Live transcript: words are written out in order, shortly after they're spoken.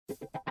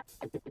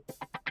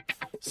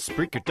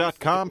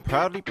Spreaker.com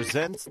proudly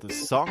presents the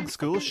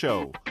Songschool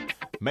Show.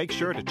 Make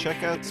sure to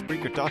check out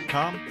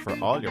Spreaker.com for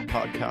all your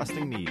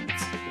podcasting needs.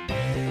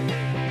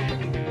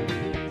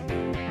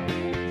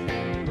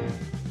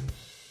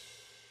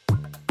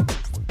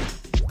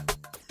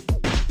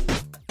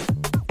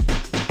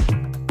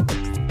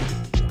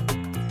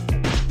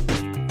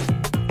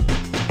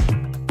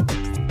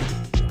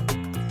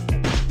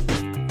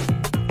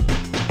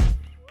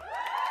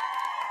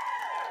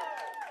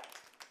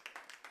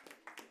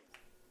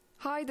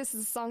 Hi, this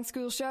is the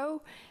Songschool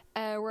Show.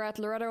 We're at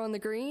Loreto on the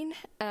Green.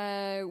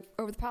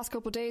 Over the past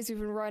couple of days, we've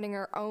been writing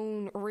our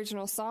own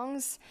original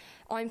songs.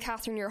 I'm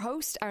Catherine, your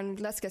host, and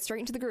let's get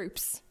straight into the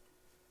groups.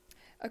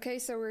 Okay,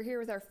 so we're here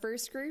with our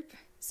first group.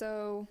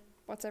 So,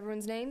 what's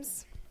everyone's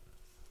names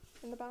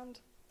in the band?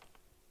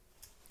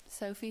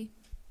 Sophie,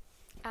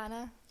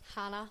 Anna,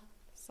 Hannah,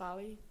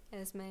 Sally,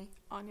 Esme,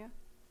 Anya.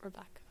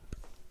 Rebecca.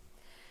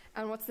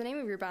 And what's the name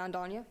of your band,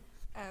 Anya?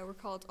 We're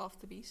called Off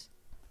the Beat.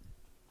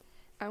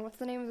 And what's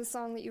the name of the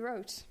song that you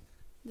wrote?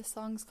 The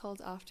song's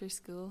called After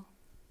School.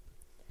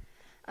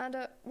 And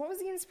what was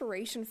the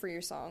inspiration for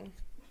your song?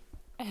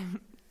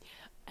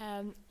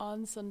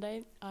 On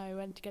Sunday, I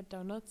went to get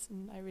donuts,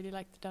 and I really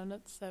liked the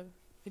donuts, so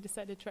we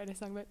decided to write a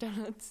song about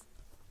donuts.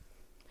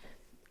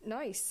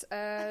 Nice.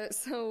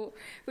 So,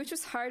 which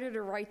was harder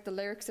to write, the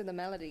lyrics or the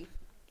melody?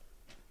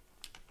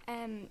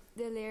 The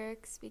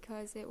lyrics,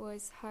 because it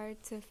was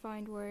hard to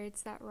find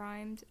words that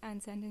rhymed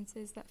and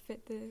sentences that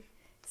fit the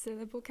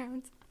syllable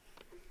count.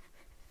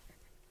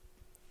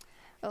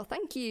 Well,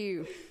 thank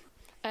you.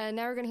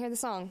 Now we're going to hear the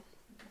song.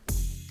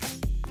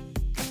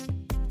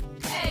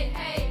 Hey,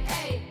 hey,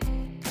 hey.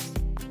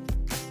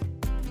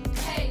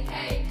 Hey,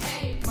 hey,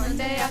 hey.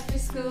 Monday after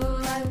school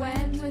I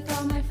went with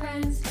all my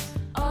friends.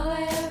 All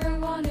I ever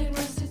wanted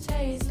was to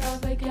taste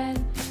love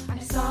again. I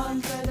saw him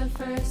for the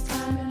first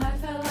time and I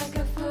felt like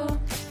a fool.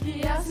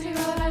 He asked me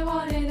what I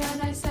wanted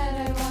and I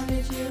said I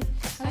wanted you.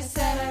 I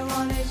said I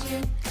wanted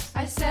you.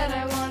 I said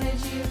I wanted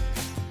you.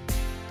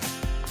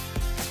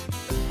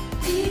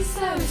 He's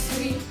so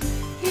sweet,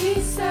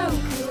 he's so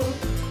cool.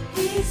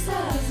 He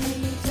sells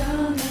me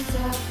donuts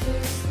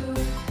after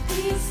school.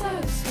 He's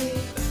so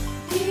sweet,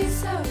 he's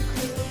so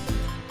cool.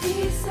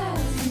 He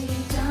sells me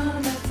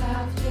donuts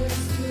after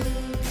school.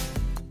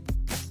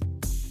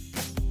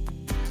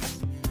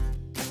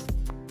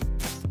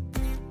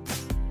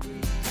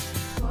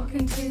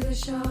 Walking to the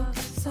shop,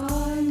 saw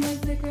him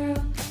with the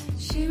girl.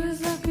 She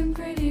was looking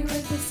pretty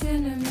with a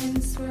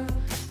cinnamon swirl.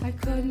 I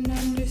couldn't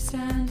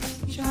understand,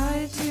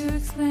 tried to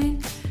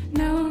explain.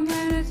 No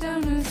amount of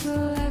donuts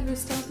will ever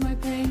stop my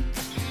pain.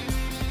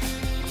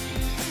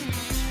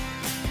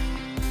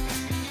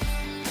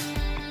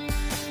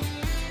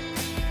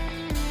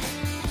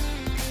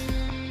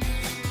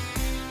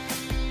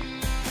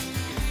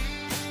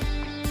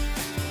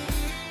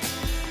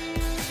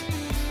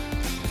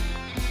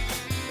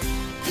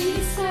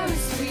 He's so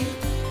sweet,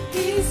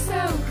 he's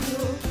so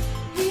cool.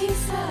 He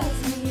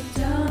sells me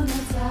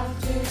donuts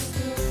after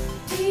school.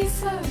 He's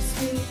so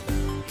sweet,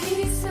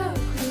 he's so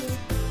cool.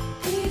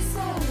 He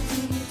sells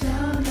me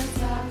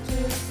donuts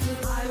after school.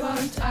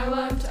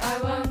 I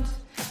won't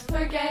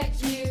forget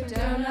you.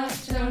 Donut,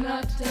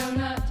 donut,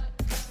 donut.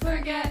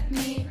 Forget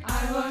me.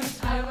 I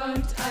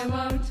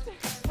won't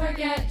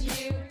forget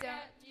you.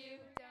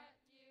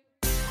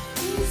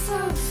 He's so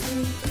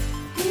sweet,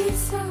 he's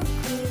so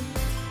cool.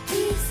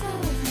 He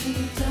sells me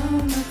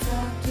donuts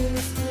after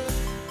school.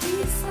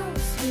 He's so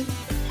sweet,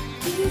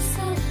 he's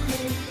so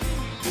cool.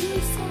 He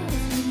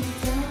sells me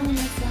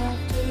donuts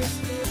after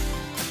school.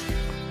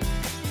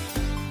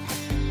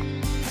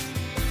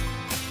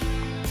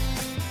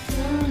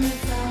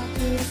 Donuts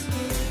after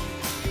school.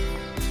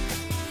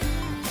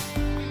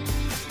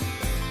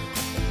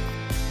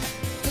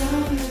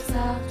 Donuts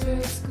after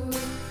school.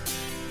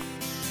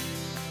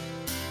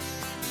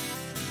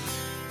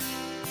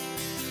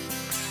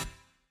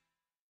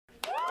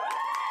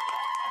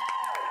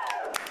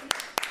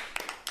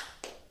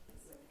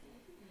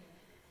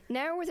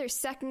 Now with our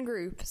second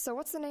group. So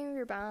what's the name of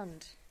your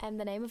band? And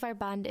the name of our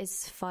band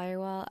is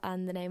Firewall,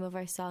 and the name of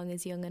our song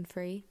is Young and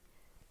Free.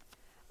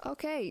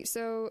 Okay,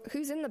 so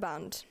who's in the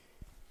band?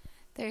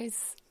 There's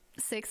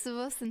 6 of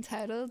us in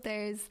total.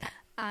 There's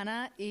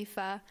Anna,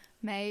 Aoife,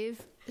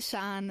 Maeve,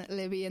 Shan,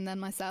 Libby, and then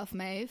myself,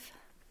 Maeve.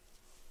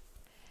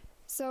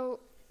 So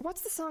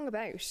what's the song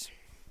about?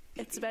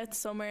 It's about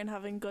summer and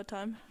having a good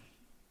time.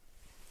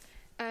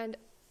 And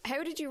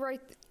how did you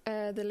write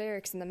the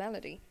lyrics and the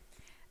melody?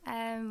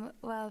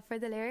 Well, for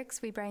the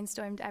lyrics, we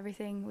brainstormed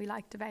everything we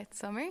liked about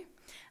summer,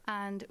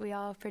 and we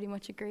all pretty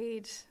much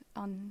agreed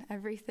on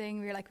everything.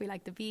 We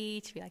like the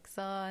beach, we like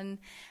sun,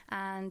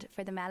 and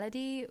for the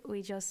melody,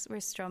 we just were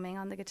strumming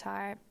on the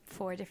guitar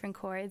 4 different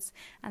chords,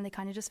 and they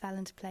kind of just fell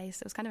into place.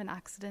 It was kind of an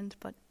accident,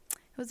 but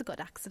it was a good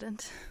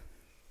accident.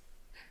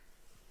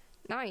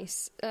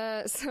 Nice.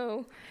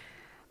 So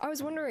I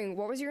was wondering,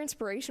 what was your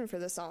inspiration for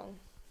the song?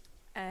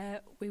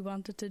 We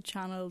wanted to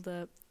channel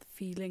the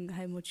feeling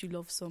how much you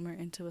love summer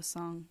into a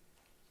song.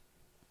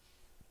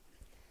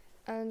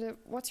 And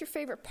what's your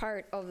favourite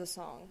part of the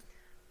song?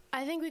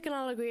 I think we can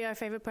all agree our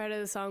favourite part of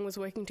the song was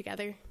working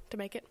together to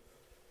make it.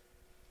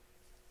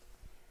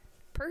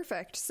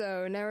 Perfect.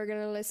 So now we're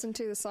going to listen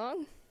to the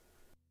song.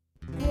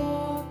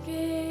 Walking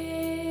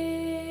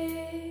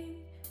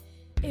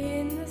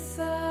in the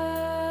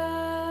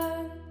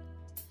sun,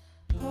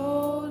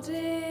 holding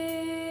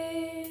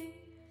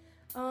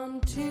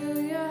onto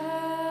your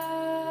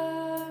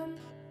hand,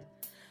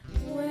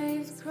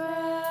 waves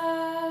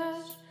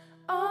crash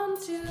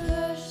onto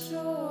the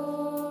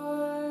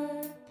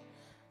shore.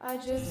 I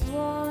just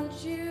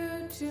want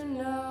you to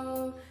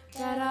know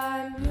that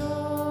I'm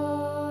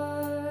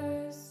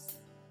yours.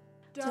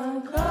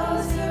 Don't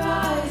close your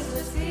eyes,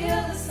 just feel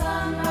the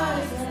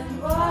sunrise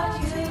and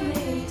what you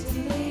mean to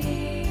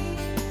me.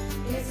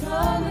 It's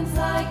moments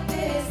like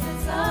this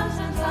that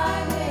sometimes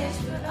I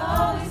wish would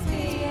always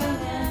be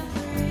young and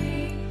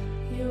free,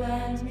 you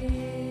and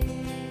me.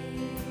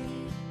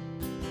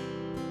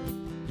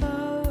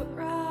 Boat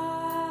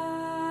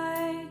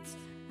rides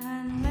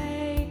and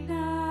late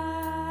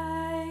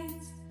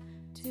nights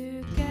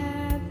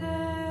together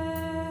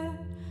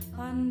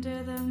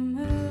under the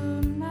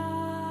moonlight.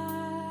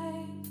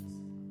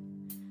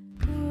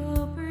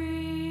 Cool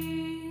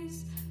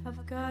breeze,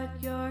 I've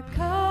got your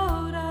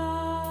coat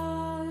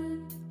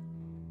on,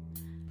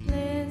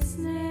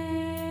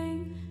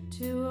 listening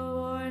to a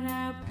worn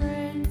out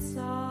Prince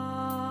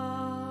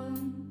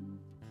song.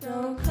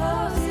 Don't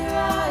close your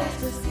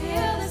eyes, just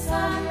feel the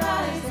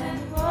sunrise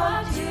and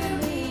what you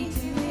mean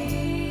to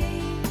me.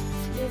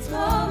 It's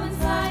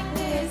moments like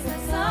this that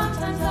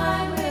sometimes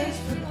I wish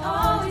would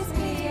always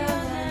be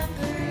young and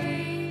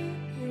free,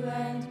 you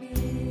and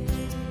me.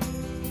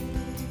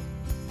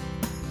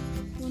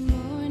 One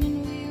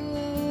morning we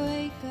will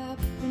wake up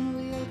and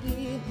we'll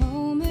be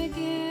home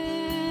again.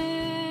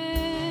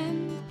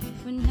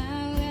 But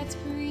now let's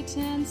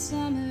pretend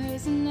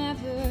summer's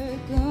never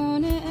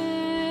gonna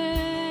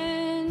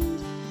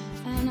end.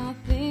 And I'll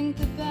think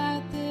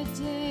about the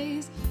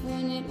days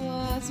when it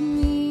was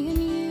me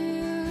and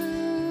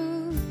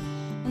you,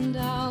 and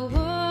I'll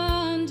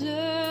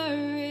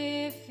wonder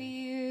if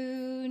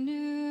you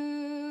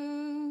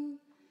knew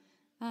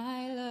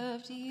I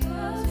loved you.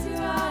 Close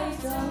your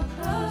eyes, don't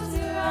close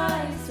your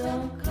eyes,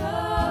 don't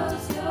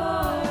close your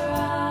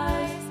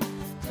eyes.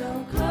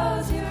 Don't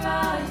close your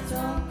eyes,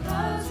 don't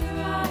close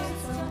your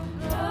eyes,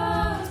 don't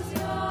close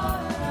your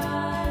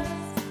eyes.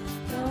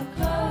 Don't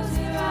close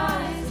your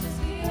eyes,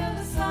 just feel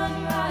the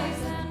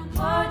sunrise and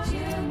what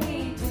you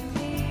mean to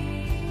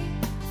me.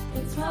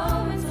 It's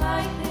moments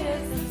like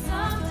this and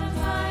sometimes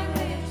I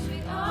wish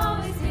we'd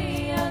always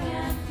be young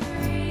and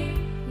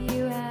free,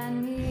 you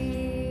and me.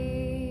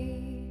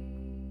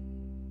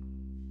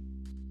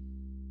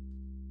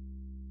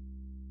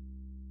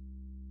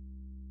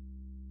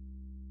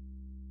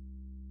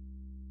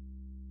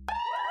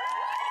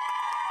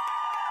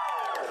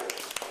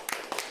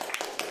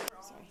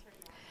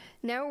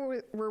 Now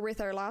we're with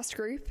our last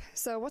group.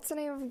 So what's the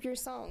name of your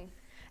song?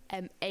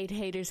 8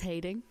 Haters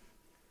Hating.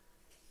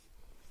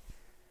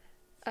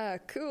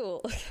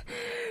 Cool.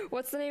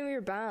 What's the name of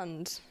your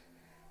band?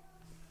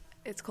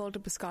 It's called the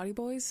Biscotti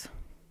Boys.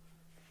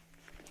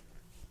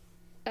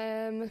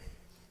 Why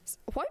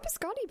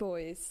Biscotti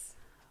Boys?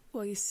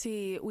 Well, you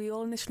see, we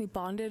all initially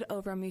bonded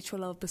over our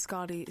mutual love of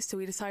biscotti, so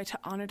we decided to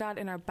honour that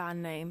in our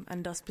band name,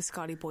 and thus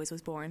Biscotti Boys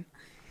was born.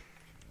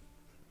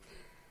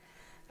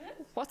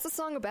 What's the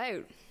song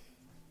about?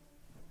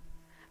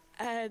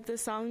 The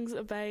song's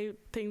about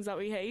things that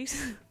we hate.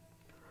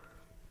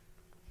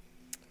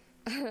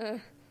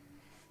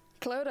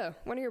 Clodagh,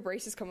 when are your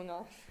braces coming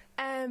off?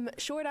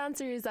 Short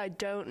answer is I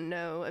don't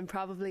know, and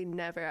probably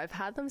never. I've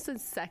had them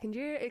since second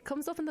year. It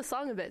comes up in the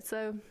song a bit,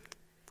 so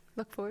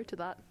look forward to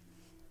that.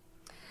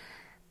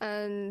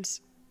 And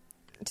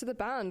to the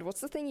band,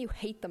 what's the thing you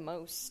hate the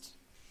most?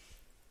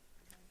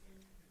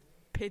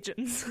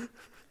 Pigeons.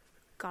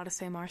 Gotta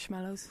say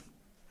marshmallows.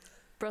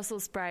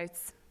 Brussels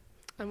sprouts.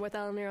 I'm with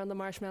Eleanor on the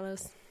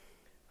marshmallows.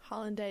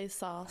 Hollandaise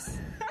sauce.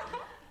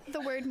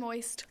 The word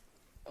moist.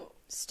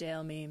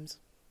 Stale memes.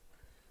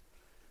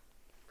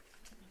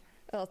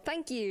 Well,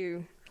 thank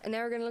you. And now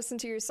we're going to listen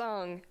to your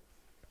song.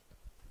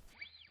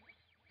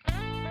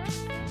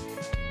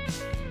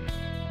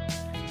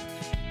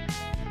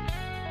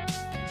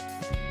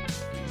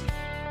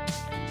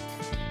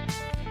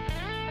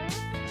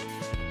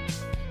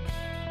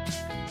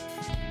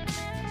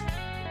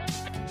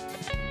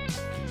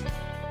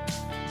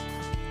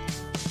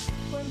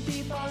 When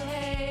people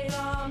hate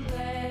on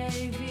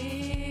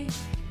Blavey,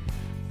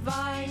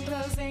 Vine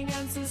closing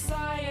and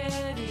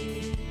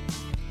society,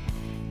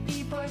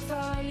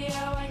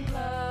 e-portfolio and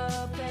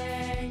Club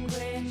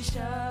Penguin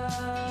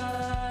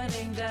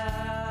shutting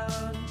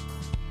down.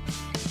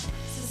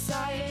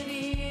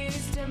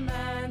 Society's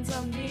demands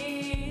on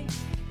me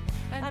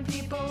and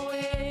people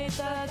with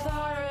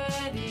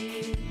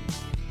authority.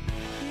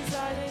 These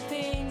are the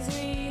things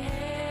we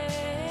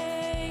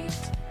hate.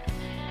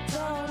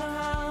 Don't know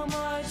how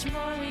much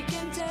more we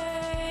can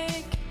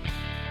take.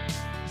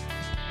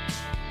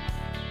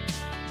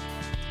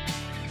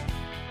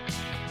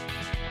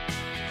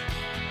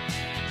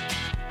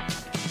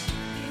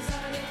 These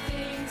are the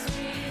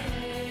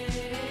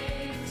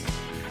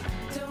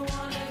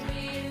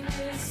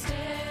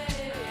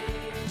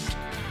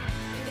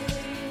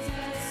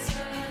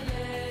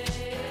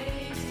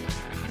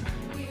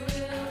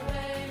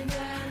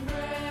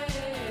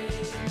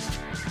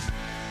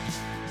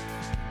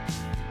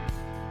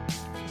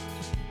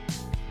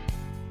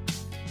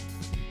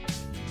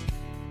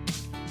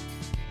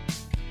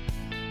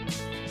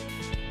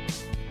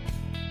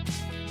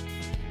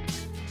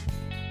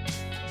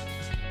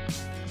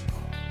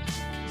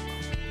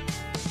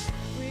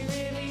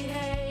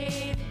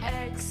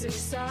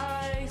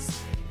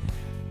exercise.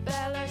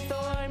 Bella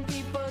Thorne,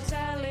 people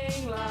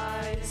telling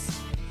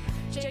lies.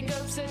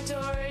 Jacob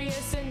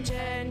Sartorius and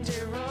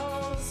gender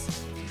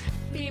roles.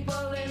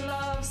 People in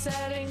love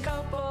setting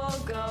couple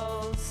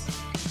goals.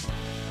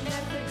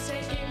 Netflix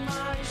taking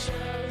my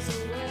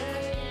shows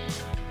away.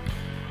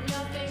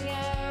 Nothing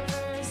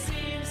ever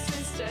seems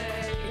to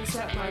stay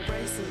except my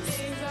braces.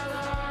 Things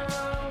are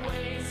a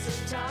waste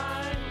of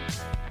time.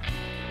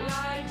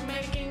 Like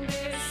making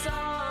this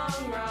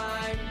song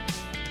rhyme.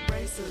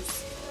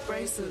 Braces,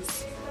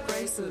 braces,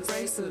 braces,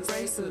 braces,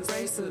 braces,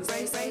 braces,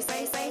 braces,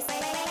 braces, braces.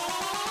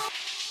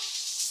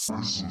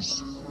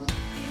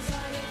 These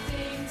are the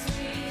things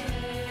we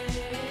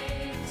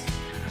hate.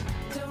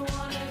 Don't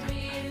wanna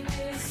be in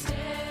this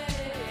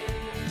state.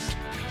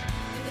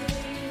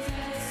 Things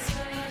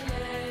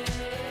escalate.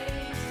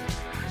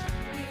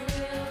 We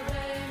will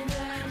bend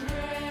and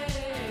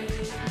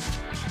break.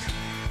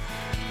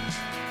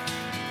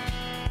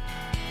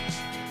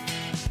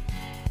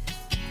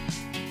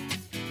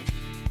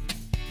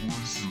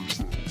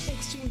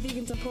 Extreme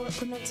vegans and poor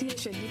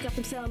pronunciation. You got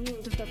them selling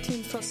memes of their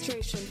team's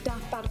frustration.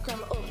 Daft bad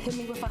grammar, oh, hit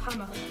me with a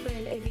hammer.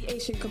 Brain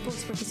aviation,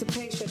 compulsive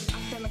participation.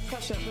 Academic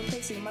pressure,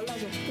 replacing my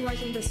leisure.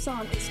 Writing this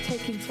song is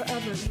taking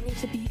forever. You need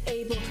to be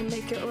able to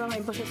make it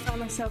rhyme, but I find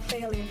myself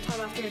failing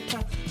time after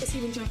time.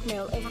 Receiving junk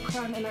mail,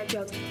 overcrowding in our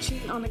guilt.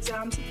 Cheating on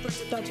exams,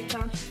 birds a dodgy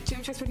plan.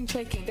 Gym tricks written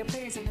shaking, their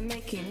players in the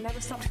making.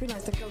 Never stop to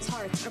realize that girls'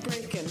 hearts are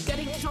breaking.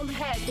 Getting it on the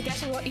head,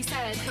 forgetting what you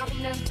said.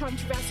 Having no time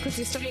to rest because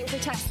you're studying for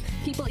tests.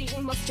 People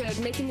eating mustard,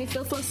 making me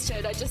feel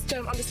flustered. I just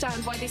don't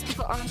understand why these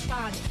people aren't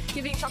bad.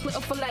 Giving chocolate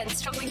up for Lent,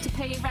 struggling to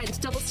pay rent.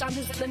 Double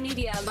standards in the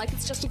media, like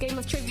it's just a game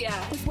of trivia.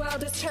 This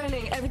world is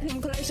turning,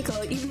 everything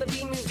political. Even the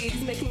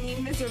B-movies making me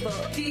miserable.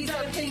 These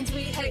are the things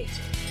we hate.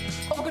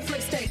 Awkward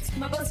first dates,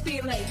 my bus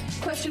being late.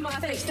 Question my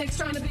face, snakes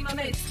trying to be my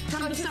mates.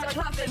 Time to start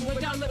laughing,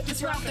 we're done with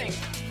this rapping.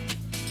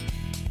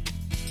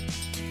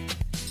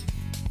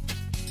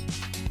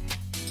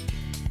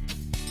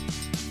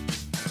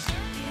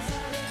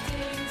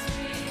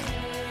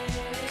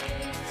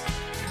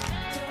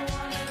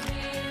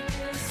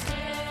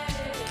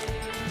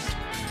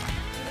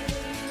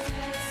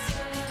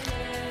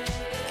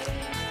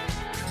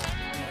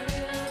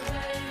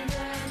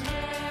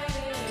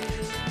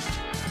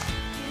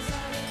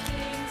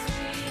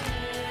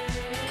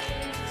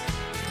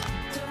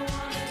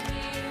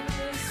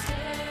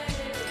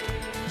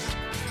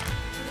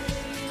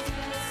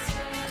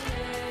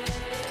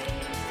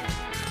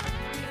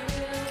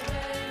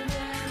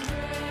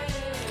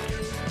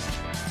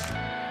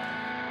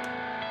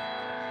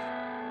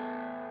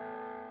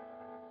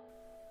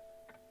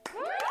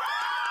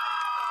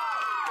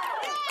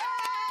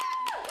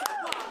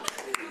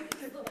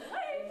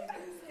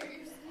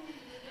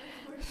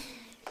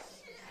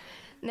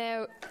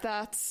 Now,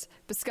 that's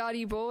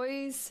Biscotti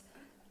Boys,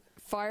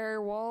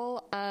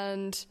 Firewall,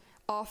 and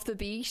Off the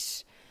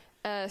Beat,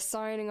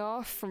 signing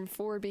off from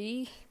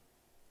 4B.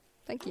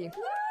 Thank you.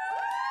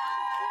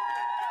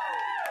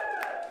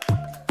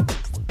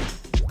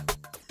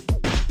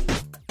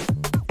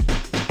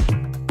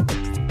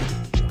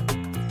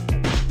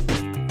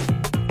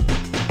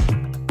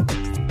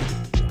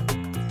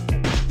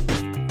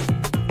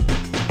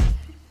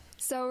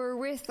 So we're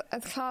with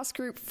a class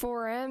group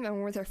 4M and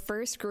we're with our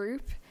first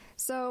group.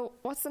 So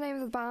what's the name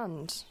of the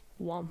band?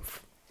 Womp.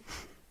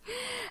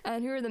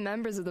 And who are the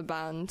members of the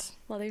band?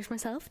 Well, there's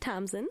myself,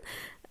 Tamsin.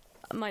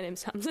 My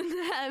name's Tamsin.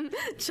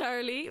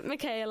 Charlie,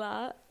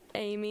 Michaela,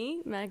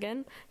 Amy,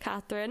 Megan,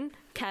 Catherine,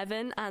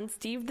 Kevin, and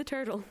Steve the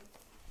Turtle.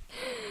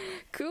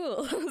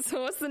 Cool.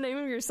 So what's the name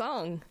of your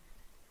song?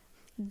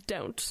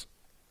 Don't.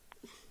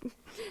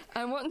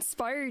 And what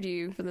inspired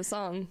you for the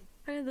song?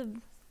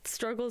 The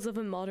struggles of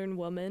a modern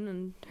woman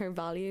and her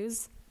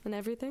values and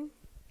everything.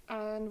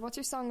 And what's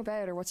your song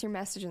about, or what's your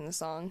message in the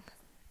song?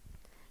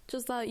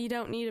 Just that you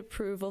don't need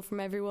approval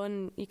from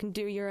everyone. You can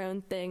do your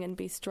own thing and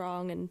be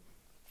strong and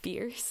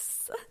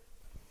fierce.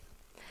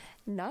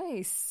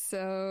 Nice.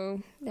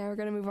 So now we're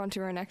going to move on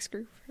to our next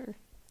group.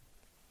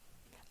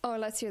 Oh,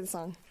 let's hear the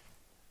song.